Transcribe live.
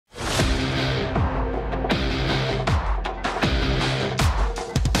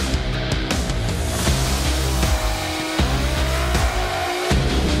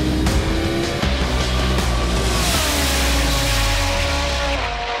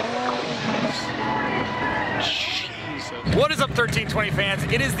up, 1320 fans?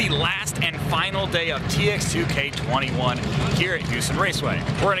 It is the last and final day of TX2K21 here at Houston Raceway.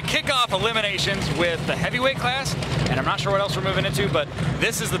 We're going to kick off eliminations with the heavyweight class, and I'm not sure what else we're moving into, but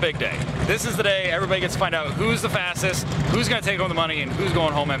this is the big day. This is the day everybody gets to find out who's the fastest, who's going to take home the money, and who's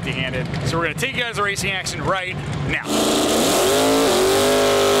going home empty-handed. So we're going to take you guys to racing action right now.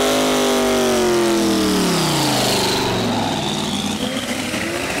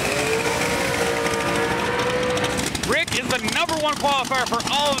 Is the #1 qualifier for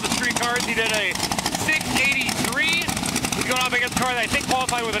all of the street cars. He did a 683. He's going up against a car that I think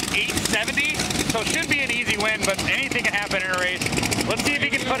qualified with an 870. So it should be an easy win, but anything can happen in a race. Let's see if he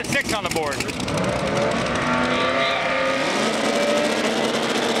can put a 6 on the board.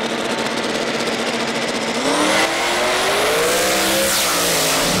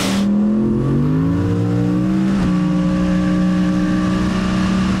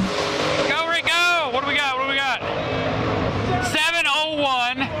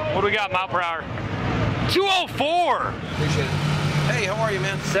 What do we got, mile per hour? 204! Appreciate it. Hey, how are you,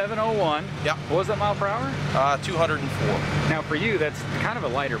 man? 701. Yeah. What was that mile per hour? 204. Now for you, that's kind of a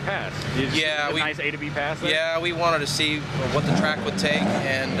lighter pass. Yeah, a nice A to B pass there? Yeah, we wanted to see what the track would take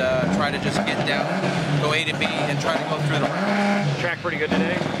and try to just get down, go A to B, and try to go through the round. Track pretty good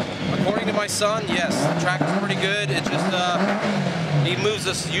today? According to my son, yes. The track is pretty good. It just, he moves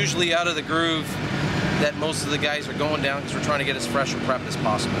us usually out of the groove that most of the guys are going down because we're trying to get as fresh and prepped as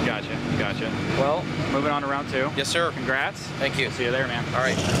possible. Gotcha, gotcha. Well, moving on to round 2. Yes, sir. Congrats. Thank you. See you there, man. All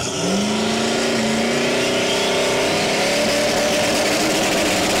right.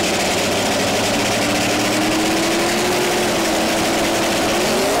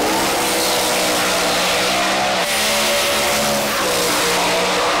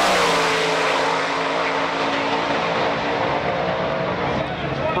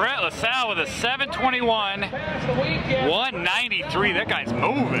 With a 721, 193. That guy's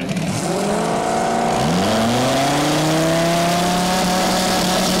moving.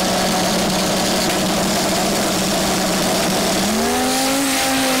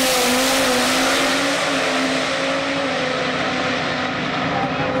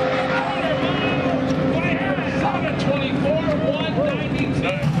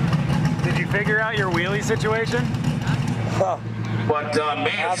 Did you figure out your wheelie situation? But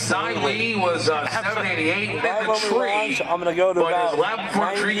man, Cy Lee was 788 in the tree. I'm going to go to about his lap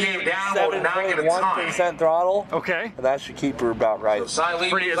before tree came down about 9 at a time. 1% throttle. Okay. And that should keep her about right. So Cy Lee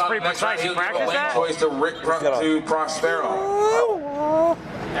it's pretty precise. You practice that? Choice to Prospero.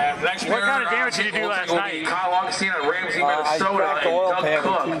 Next what kind of damage did you do last night? Kyle Augustine at Ramsey, Minnesota. I cracked the oil pan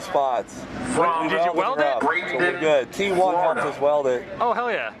in 2 spots. Did you weld it? So we're good. T1 helped us weld it. Oh,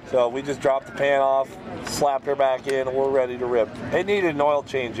 hell yeah. So we just dropped the pan off, slapped her back in, and we're ready to rip. It needed an oil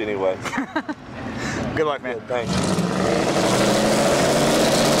change anyway. Good luck, man. Good, thanks.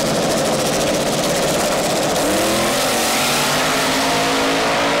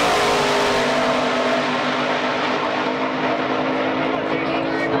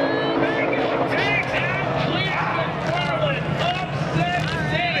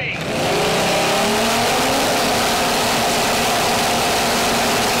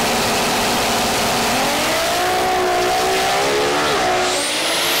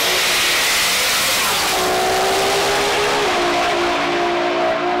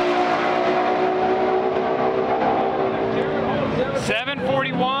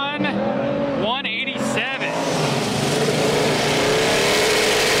 741, 187.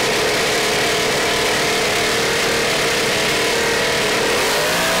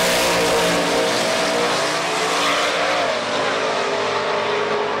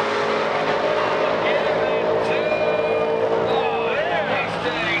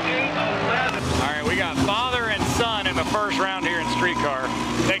 First round here in street car.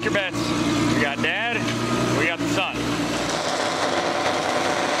 Take your bets. We got Dad, we got the son.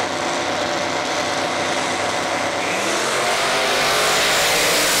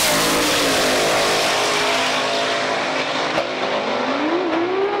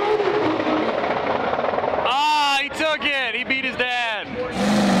 Ah, he took it. He beat his dad.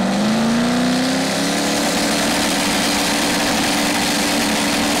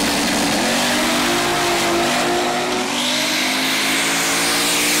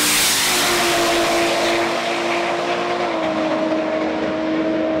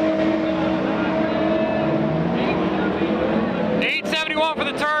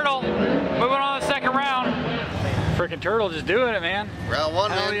 Freaking turtle just doing it, man. Round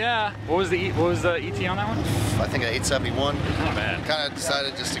 1, Hell man. yeah. What was the ET on that one? I think at 871. Not bad. Kind of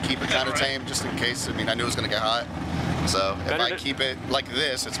decided just to keep it kind of tame, just in case. I mean, I knew it was going to get hot. So if I keep it like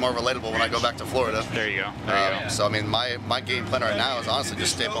this, it's more relatable when I go back to Florida. There you go. There you go. So I mean, my game plan right now is honestly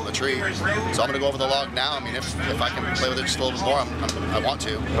just stay up on the tree. So I'm gonna go over the log now. I mean, if I can play with it just a little bit more, I want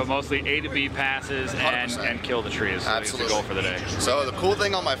to. But mostly A to B passes and kill the trees. Absolutely. The goal for the day. So the cool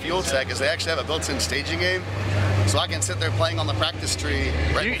thing on my fuel tech is they actually have a built-in staging game. So I can sit there playing on the practice tree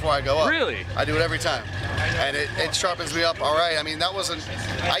right before I go up. Really? I do it every time. And it sharpens me up all right. I mean, that wasn't,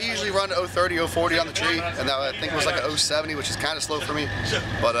 I usually run 030, 040 on the tree, and that I think was like a 070, which is kind of slow for me.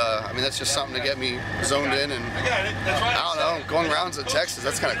 But I mean, that's just something to get me zoned in, and I don't know, going rounds in Texas,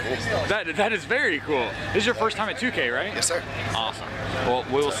 that's kind of cool. That is very cool. This is your first time at 2K, right? Yes, sir. Awesome. Well,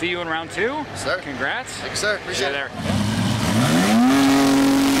 we will see you in round 2. Yes, sir. Congrats. Thank you, sir. Appreciate it. There.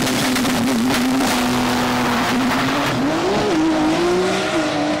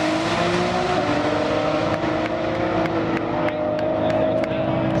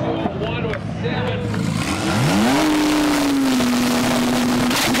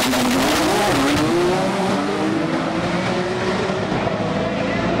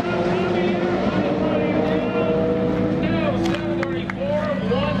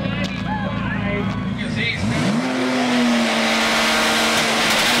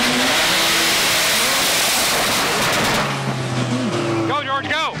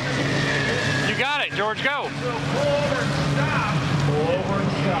 George, go.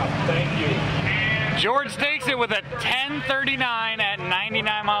 Thank you. George takes it with a 10:39 at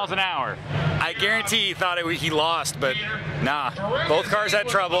 99 miles an hour. I guarantee he thought he lost, but nah. Both cars had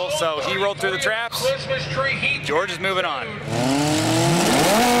trouble, so he rolled through the traps. George is moving on.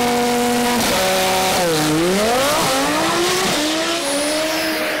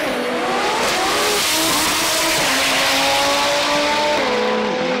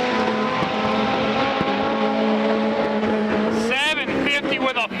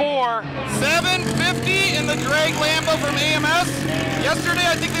 With a 4. 750 in the drag Lambo from AMS. Yesterday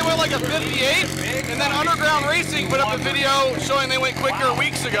I think they went like a 58, and then Underground Racing put up a video showing they went quicker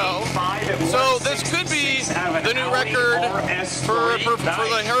weeks ago. So this could be the new record for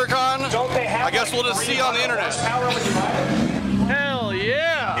the Huracan. I guess we'll just see on the internet. Hell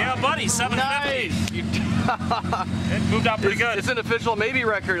yeah! Yeah, buddy, 750. Nice. It moved out pretty good. It's an official maybe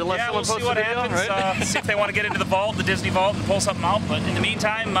record unless Yeah, someone we'll see posts what a video, happens. right? See if they want to get into the vault, the Disney vault, and pull something out. But in the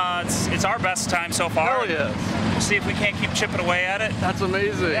meantime, it's our best time so far. Hell yeah. We'll see if we can't keep chipping away at it. That's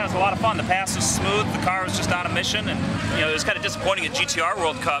amazing. Yeah, it was a lot of fun. The pass was smooth. The car was just on a mission, and it was kind of disappointing at GTR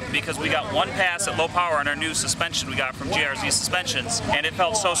World Cup because we got one pass at low power on our new suspension we got from GRZ Suspensions, and it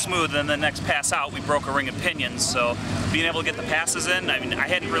felt so smooth. And then the next pass out, we broke a ring of pinions. So being able to get the passes in, I mean, I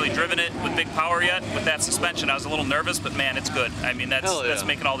hadn't really driven it with big power yet. With that suspension, I was a little nervous, but man, it's good. I mean, that's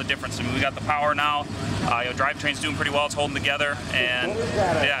making all the difference. I mean, we got the power now. Drivetrain's doing pretty well. It's holding together, and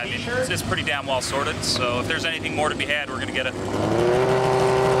yeah, I mean, it's pretty damn well sorted. So if there's anything more to be had, we're gonna get it.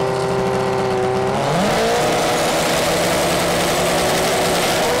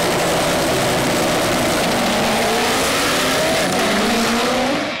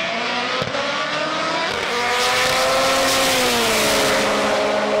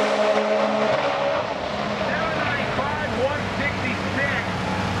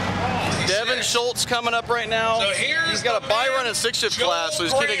 Coming up right now. So he's got a by-run in 6-shift class, so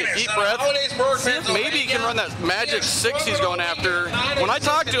he's getting a deep breath. See if maybe he can run that magic 6 he's going after. When I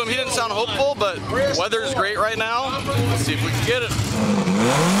talked to him, he didn't sound hopeful, but weather's great right now. Let's see if we can get it.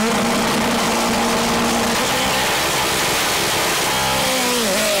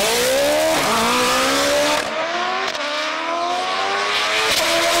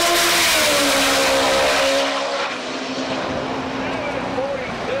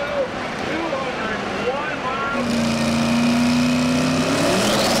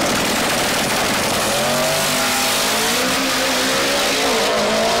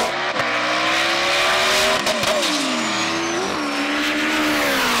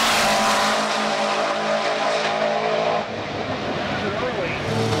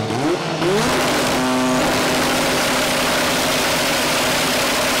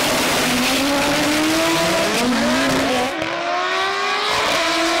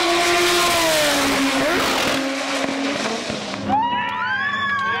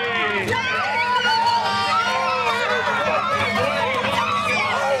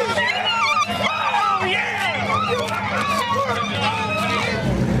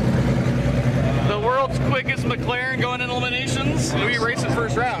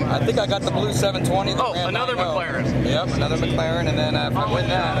 I think I got the blue 720. Oh, another McLaren. Yep, another McLaren, and then if I win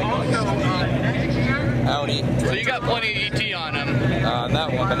that, I go Audi. So you got plenty of ET on him.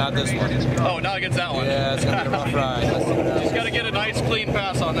 That one, but not this one. Oh, not against that one. Yeah, it's gonna be a rough ride. Let's see what happens. Just gotta get a nice clean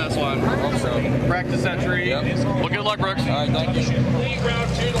pass on this one. I hope so. Practice that tree. Yep. Well, good luck, Brooks. All right, thank you.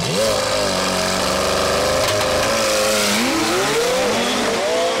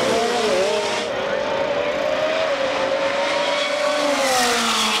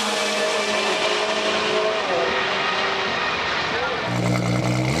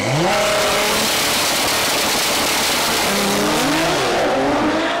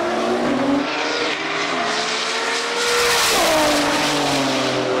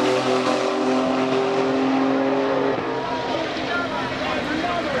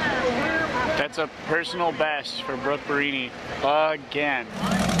 That's a personal best for Brooke Barini again.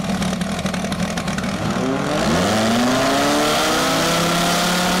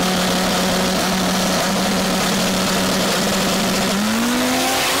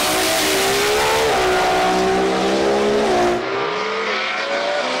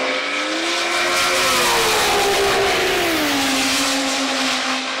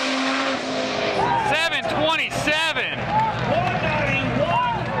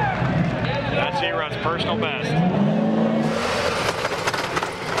 Personal best.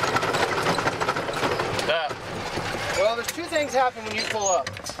 Well, there's two things happen when you pull up.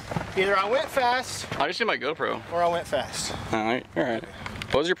 Either I went fast. I just see my GoPro. Or I went fast. All right.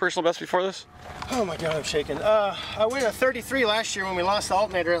 What was your personal best before this? Oh my God, I'm shaking. I went a 33 last year when we lost the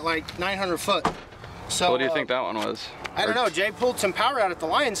alternator at like 900 foot. So what do you think that one was? I don't know. Jay pulled some power out at the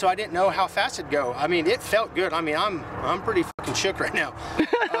line, so I didn't know how fast it'd go. I mean, it felt good. I mean, I'm pretty fucking shook right now.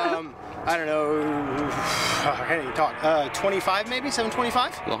 I don't know. I can't even talk. 25 maybe,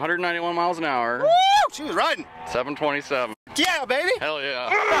 725. 191 miles an hour. Woo! She was riding. 727. Yeah, baby. Hell yeah.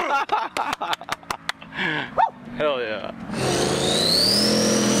 Hell yeah.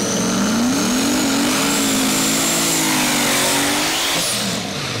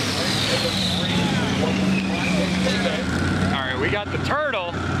 All right, we got the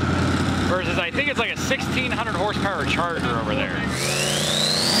Turtle versus I think it's like a 1600 horsepower Charger over there.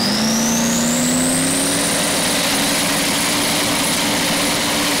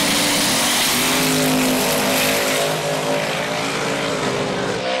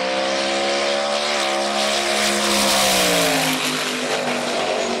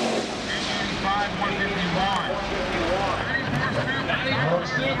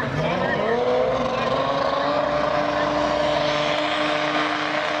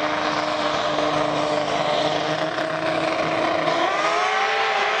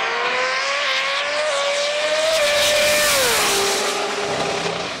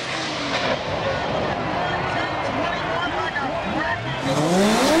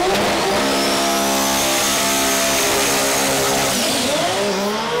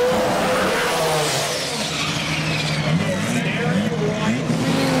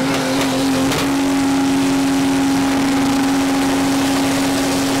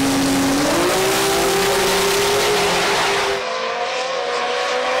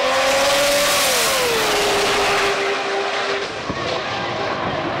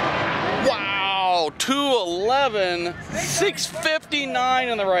 Wow, 211, 659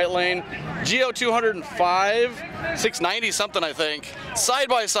 in the right lane, Geo 205, 690 something I think.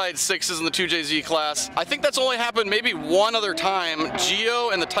 Side-by-side sixes in the 2JZ class. I think that's only happened maybe one other time. Geo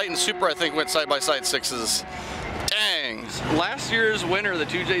and the Titan Super I think went side-by-side sixes. Dang. Last year's winner of the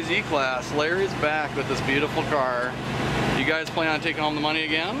 2JZ class, Larry's back with this beautiful car. You guys plan on taking home the money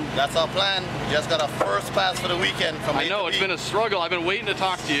again? That's our plan. Just got a first pass for the weekend from I know, it's been a struggle. I've been waiting to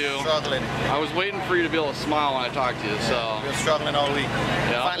talk to you. Struggling. I was waiting for you to be able to smile when I talked to you, so. We're struggling all week.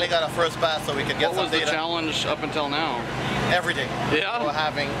 Yeah. Finally got a first pass so we could get some data. What was the challenge up until now? Everything. Yeah? We're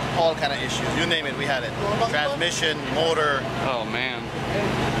having all kind of issues. You name it, we had it. Transmission, motor. Oh, man.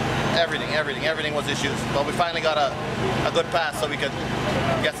 Everything was issues. But we finally got a good pass so we could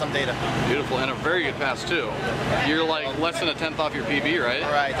get some data. Beautiful, and a very good pass too. You're like less than a tenth off your PB, right?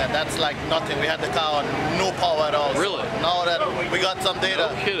 Right, and that's like nothing. We had the car on no power at all. Really? So now that we got some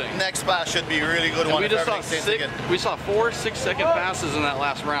data, no kidding. Next pass should be a really good one. We just saw we saw 4 6-second passes in that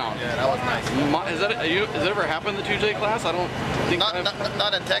last round. Yeah, that was nice. Has that ever happened in the 2J class? I don't think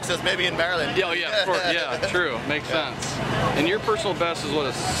not in Texas, maybe in Maryland. Yeah, yeah, of course, yeah, true, makes sense. And your personal best is what,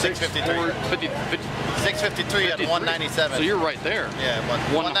 a 653 at 197. So you're right there. Yeah, but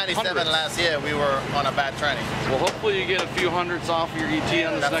 197 last year we were on a bad training. Well, hopefully you get a few hundreds off your ET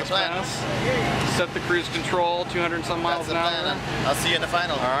on this next pass. Set the cruise control, 200 and some miles an hour. I'll see you in the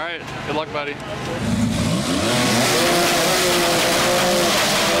final. All right, good luck, buddy.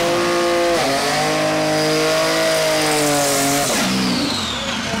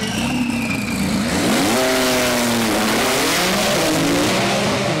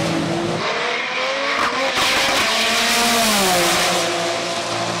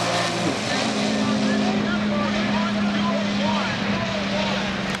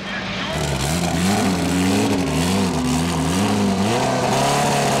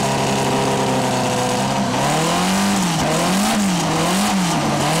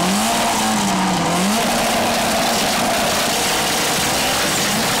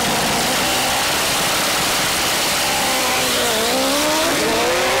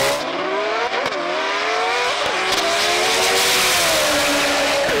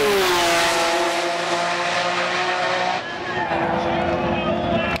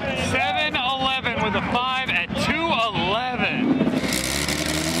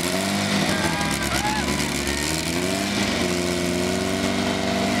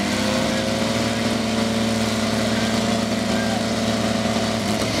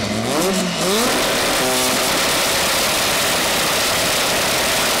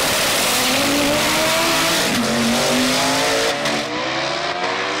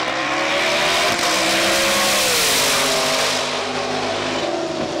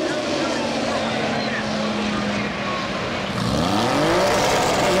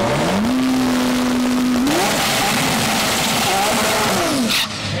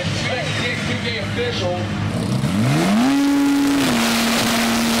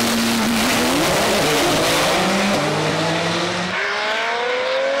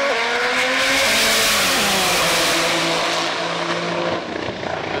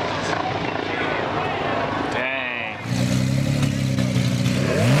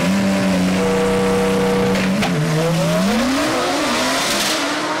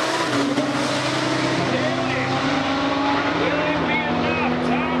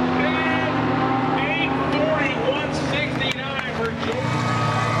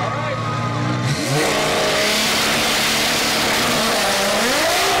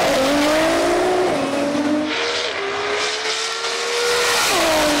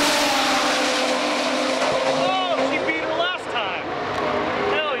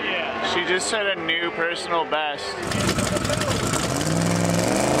 just set a new personal best.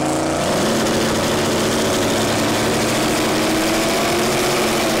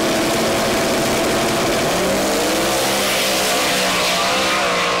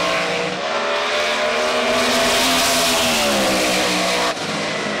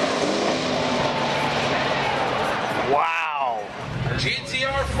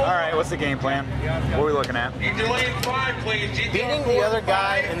 Alright, what's the game plan? What are we looking at? Beating the other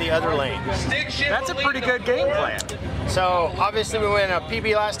guy in the other lane. That's a pretty good game plan. So obviously we went a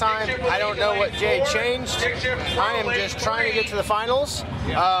PB last time. I don't know what Jay changed. I am just trying to get to the finals.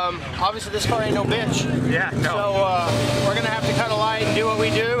 Obviously this car ain't no bitch. Yeah, no. So we're gonna have to cut a light and do what we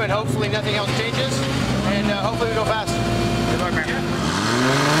do, and hopefully nothing else changes. And hopefully we go fast. Good luck, man.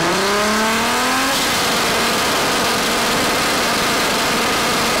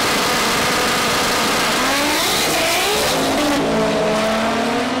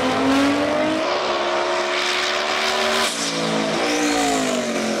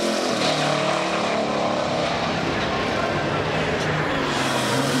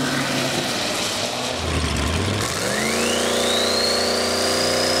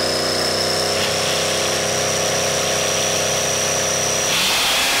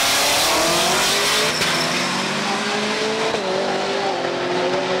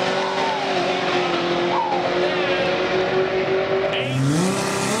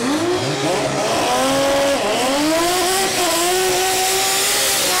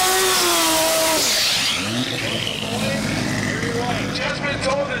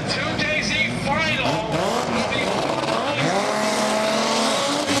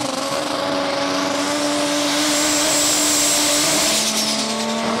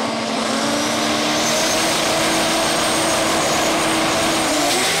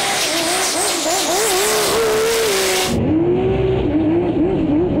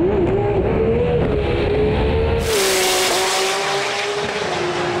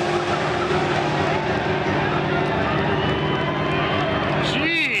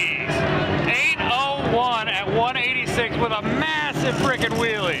 with a massive frickin'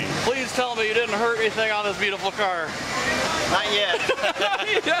 wheelie. Please tell me you didn't hurt anything on this beautiful car. Not yet.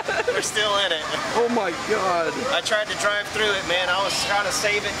 We're still in it. Oh my God. I tried to drive through it, man. I was trying to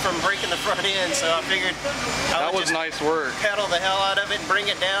save it from breaking the front end, so I figured I would just nice work. Pedal the hell out of it and bring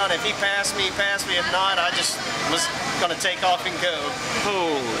it down. If he passed me, he passed me. If not, I just was going to take off and go.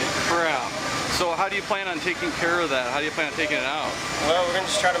 Holy crap. So how do you plan on taking care of that? How do you plan on taking it out? Well, we're going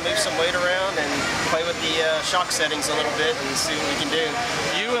to just try to move some weight around and play with the shock settings a little bit and see what we can do.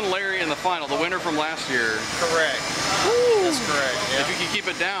 You and Larry in the final, the winner from last year. Correct. Woo. That's correct. Yeah. If you can keep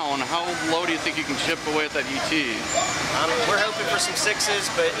it down, how low do you think you can chip away at that ET? We're hoping for some sixes,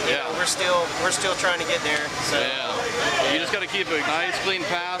 but you know, we're still trying to get there. So. Yeah. You just got to keep a nice clean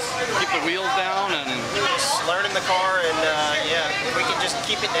pass, keep the wheels down, and just learning the car, and yeah, if we can just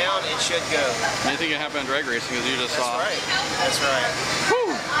keep it down, it should go. Anything can happen in drag racing, as you just saw. That's right. That's right.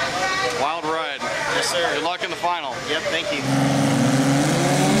 Woo! Wild ride. Yes, sir. Good luck in the final. Yep. Thank you.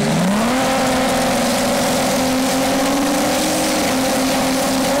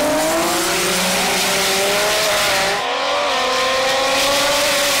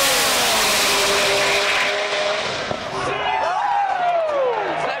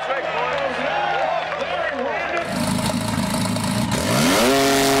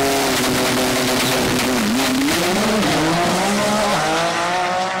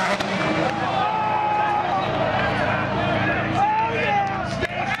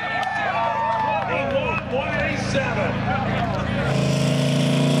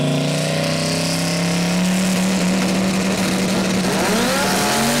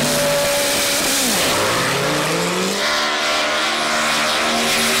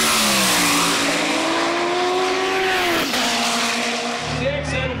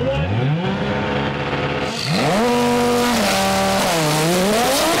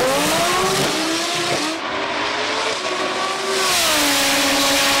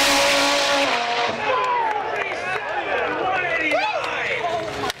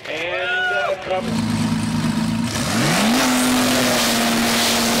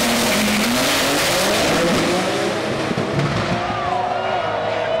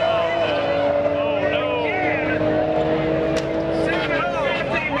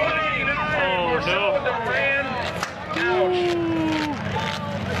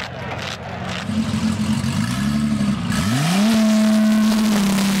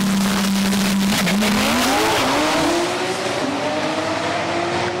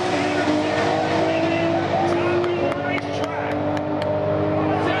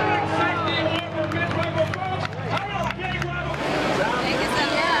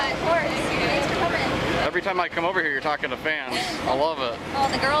 time I come over here, you're talking to fans. I love it. Oh,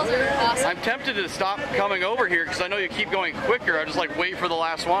 the girls are awesome. I'm tempted to stop coming over here because I know you keep going quicker. I just like wait for the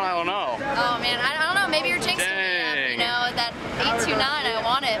last one. I don't know. Oh man, I don't know. Maybe you're jinxing me. You know, that 829, I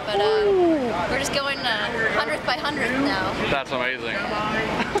want it, but we're just going 100th by 100th now. That's amazing.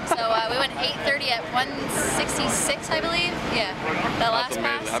 So we went 8:30 at 166, I believe. Yeah, the last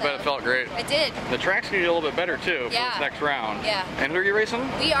pass. I bet it felt great. It did. The track's gonna be a little bit better too for this next round. Yeah. And who are you racing?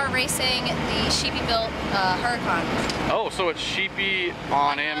 We are racing the Sheepy-built Huracan. Oh, so it's Sheepy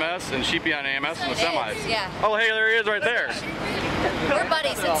on AMS and Sheepy on AMS in the semis. Yeah. Oh, hey, there he is right there. We're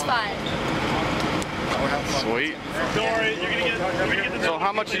buddies. It's fun. Sweet. So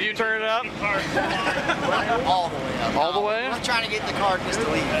how much did you turn it up? All the way up. All the way? I'm trying to get the car just to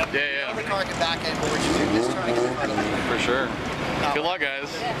leave. Yeah. The car can back end, but we're just trying to get the car to leave. For sure. Good luck, guys.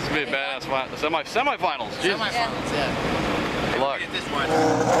 It's gonna be a badass semifinals. Jesus. Semifinals, yeah. Good luck. Get this one.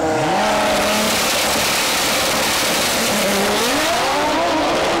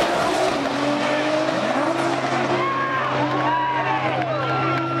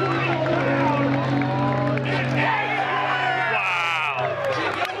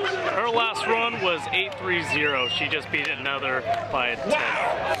 Was 8:30. She just beat another by a 10.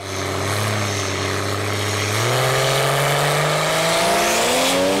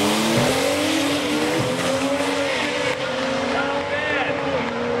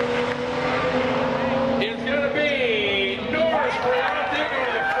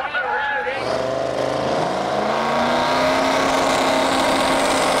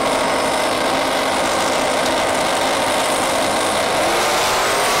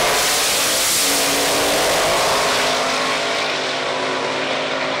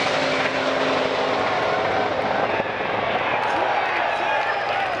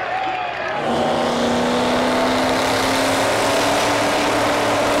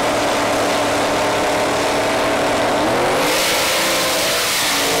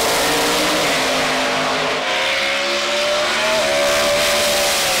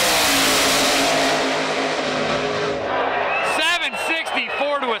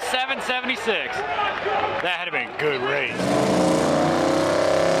 That had been a good race.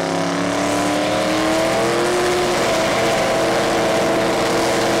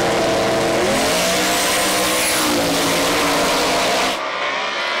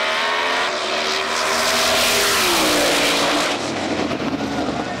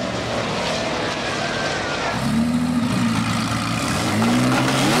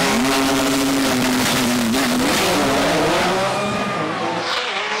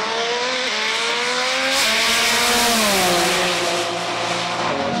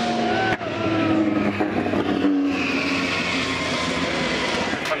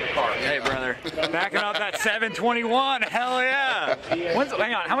 Backing up that 721, hell yeah!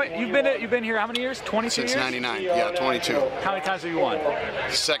 Hang on, how many? You've been here how many years? 22 Since years? '99, yeah, 22. How many times have you won?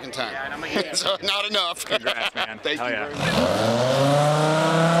 Second time. So not enough. Congrats, man. Thank you very much.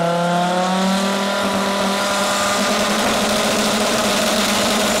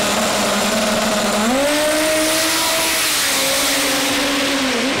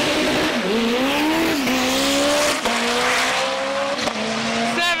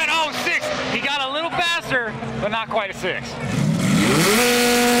 But not quite a 6.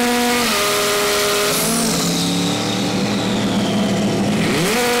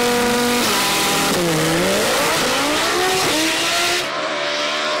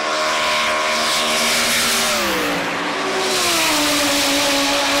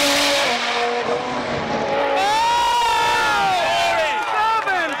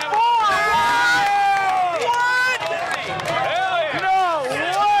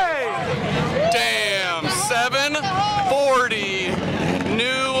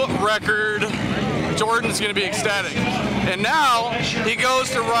 Record. Jordan's going to be ecstatic. And now he goes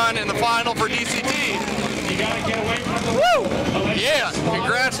to run in the final for DCT. You gotta get away from the woo! Yeah,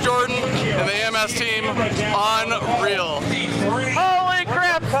 congrats Jordan and the AMS team. Unreal. Holy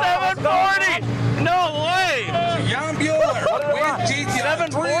crap, 740! No way! Jan Bueller with GTR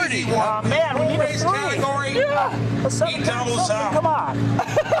 740. Man, we need a 3. Yeah. Come on.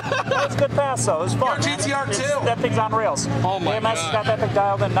 That was a good pass though. It was fun. GTR 2. That thing's on rails. Oh my AMS God. has got that thing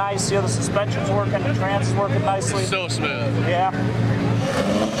dialed in nice. The suspension's working, the trans is working nicely. So smooth. Yeah.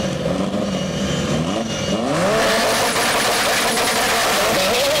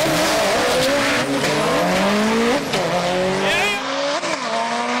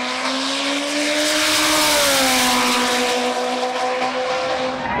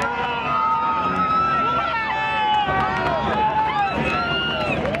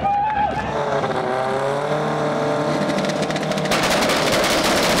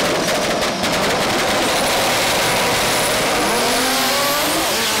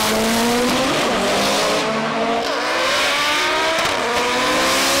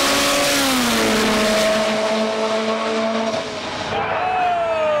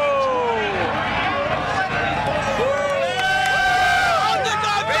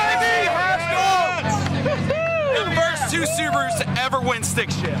 Subarus to ever win stick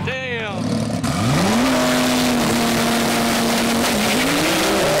shift. Damn.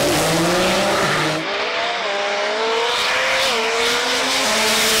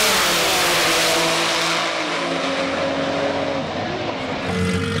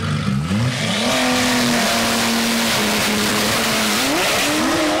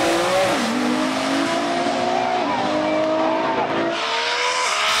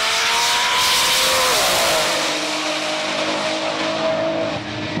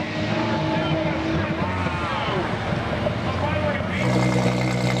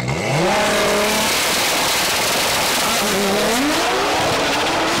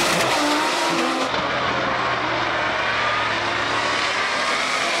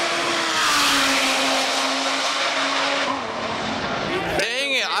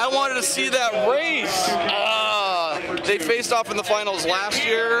 See that race. They faced off in the finals last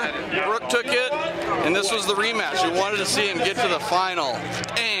year. Brooke took it, and this was the rematch. We wanted to see him get to the final.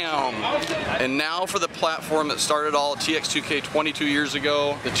 Damn. And now for the platform that started all TX2K 22 years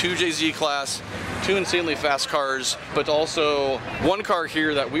ago, the 2JZ class. 2 insanely fast cars, but also one car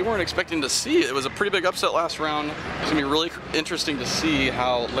here that we weren't expecting to see. It was a pretty big upset last round. It's gonna be really interesting to see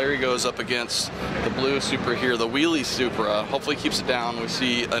how Larry goes up against the blue Supra here, the wheelie Supra. Hopefully keeps it down. We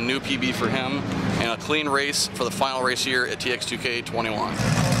see a new PB for him and a clean race for the final race here at TX2K21.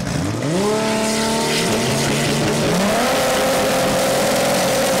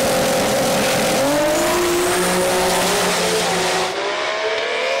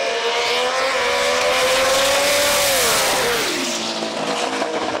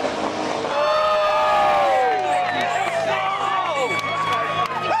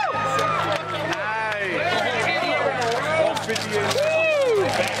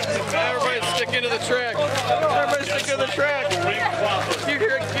 Everybody stick into the track. Everybody stick into the track. You're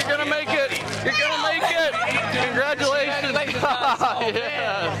gonna make it. You're gonna make it. Congratulations.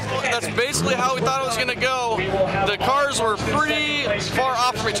 Yeah. That's basically how we thought it was gonna go. The cars were pretty far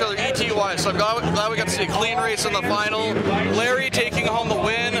off from each other ET-wise, so I'm glad we got to see a clean race in the final. Larry taking home the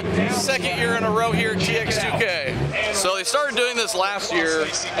win, second year in a row here at TX2K. So they started doing this last year.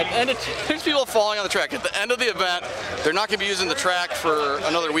 At the end of, there's people falling on the track. At the end of the event, they're not going to be using the track for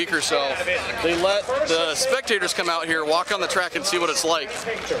another week or so. They let the spectators come out here, walk on the track, and see what it's like.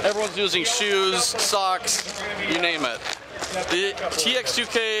 Everyone's using shoes, socks, you name it. The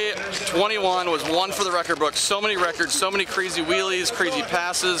TX2K21 was one for the record book. So many records, so many crazy wheelies, crazy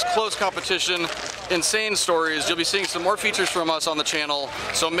passes, close competition, insane stories. You'll be seeing some more features from us on the channel,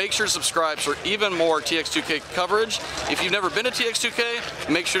 so make sure to subscribe for even more TX2K coverage. If you've never been to TX2K,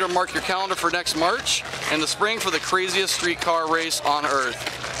 make sure to mark your calendar for next March and the spring for the craziest street car race on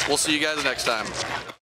Earth. We'll see you guys next time.